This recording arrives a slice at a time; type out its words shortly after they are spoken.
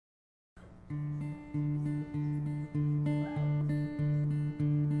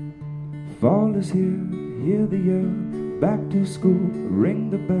Fall is here, hear the yell, back to school, ring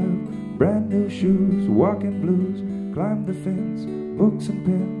the bell, brand new shoes, walking blues, climb the fence, books and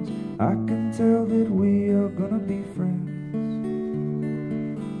pens. I can tell that we are gonna be friends.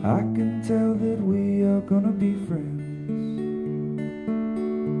 I can tell that we are gonna be friends.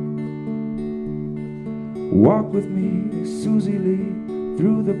 Walk with me, Susie Lee,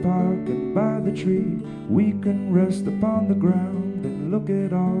 through the park and by the tree. We can rest upon the ground and look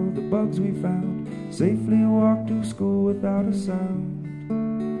at all the bugs we found. Safely walk to school without a sound.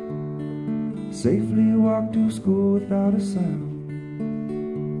 Safely walk to school without a sound.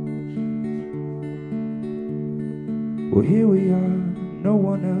 Well, here we are, no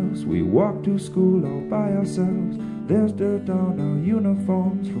one else. We walk to school all by ourselves. There's dirt on our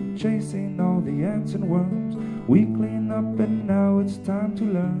uniforms from chasing all the ants and worms. We clean up and now it's time to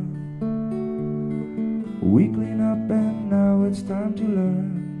learn. We clean up and now it's time to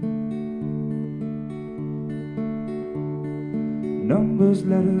learn. Numbers,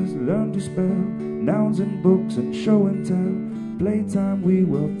 letters, learn to spell, nouns and books and show and tell. Playtime we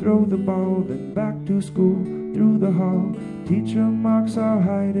will throw the ball, then back to school through the hall. Teacher marks our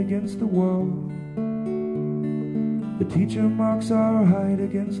height against the wall. The teacher marks our height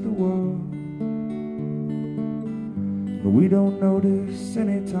against the wall. No, we don't notice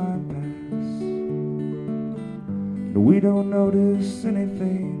any time pass. No, we don't notice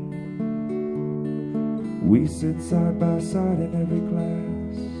anything. We sit side by side in every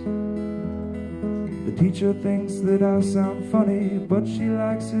class. The teacher thinks that I sound funny, but she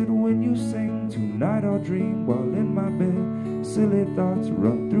likes it when you sing. Tonight I'll dream while in my bed. Silly thoughts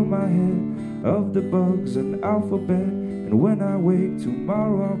run through my head of the bugs and alphabet. And when I wake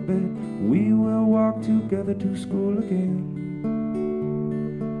tomorrow I'll bet we will walk together to school again.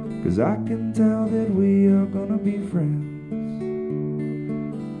 'Cause I can tell that we are gonna be friends.